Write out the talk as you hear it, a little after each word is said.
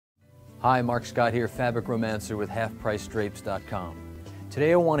Hi, Mark Scott here, Fabric Romancer with HalfPriceDrapes.com.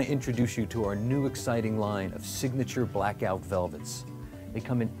 Today I want to introduce you to our new exciting line of signature blackout velvets. They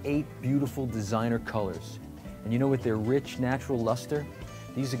come in 8 beautiful designer colors. And you know, with their rich natural luster,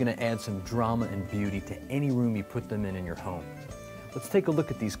 these are going to add some drama and beauty to any room you put them in your home. Let's take a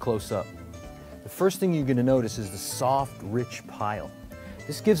look at these close up. The first thing you're going to notice is the soft, rich pile.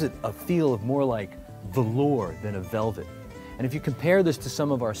 This gives it a feel of more like velour than a velvet. And if you compare this to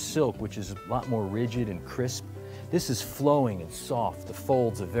some of our silk, which is a lot more rigid and crisp, this is flowing and soft. The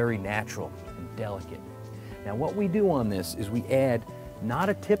folds are very natural and delicate. Now what we do on this is we add not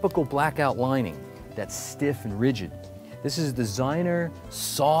a typical blackout lining that's stiff and rigid. This is designer,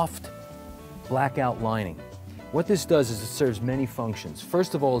 soft blackout lining. What this does is it serves many functions.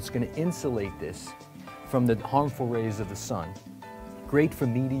 First of all, it's going to insulate this from the harmful rays of the sun. Great for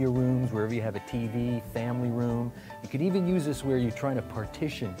media rooms, wherever you have a TV, family room. You could even use this where you're trying to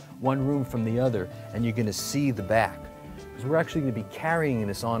partition one room from the other and you're going to see the back. Because we're actually going to be carrying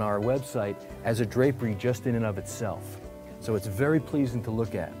this on our website as a drapery just in and of itself. So it's very pleasing to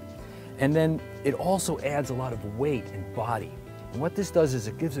look at. And then it also adds a lot of weight and body. And what this does is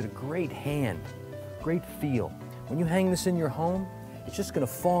it gives it a great hand, great feel. When you hang this in your home, it's just going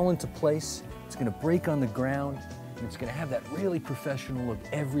to fall into place, it's going to break on the ground, and it's going to have that really professional look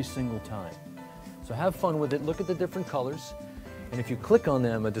every single time. So have fun with it, look at the different colors, and if you click on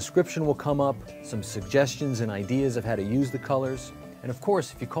them, a description will come up, some suggestions and ideas of how to use the colors. And of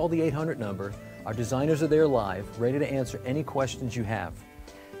course, if you call the 800 number, our designers are there live, ready to answer any questions you have.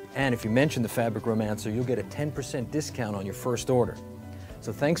 And if you mention the Fabric Romancer, you'll get a 10% discount on your first order.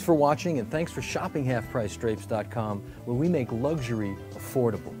 So thanks for watching, and thanks for shopping HalfPriceDrapes.com, where we make luxury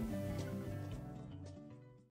affordable.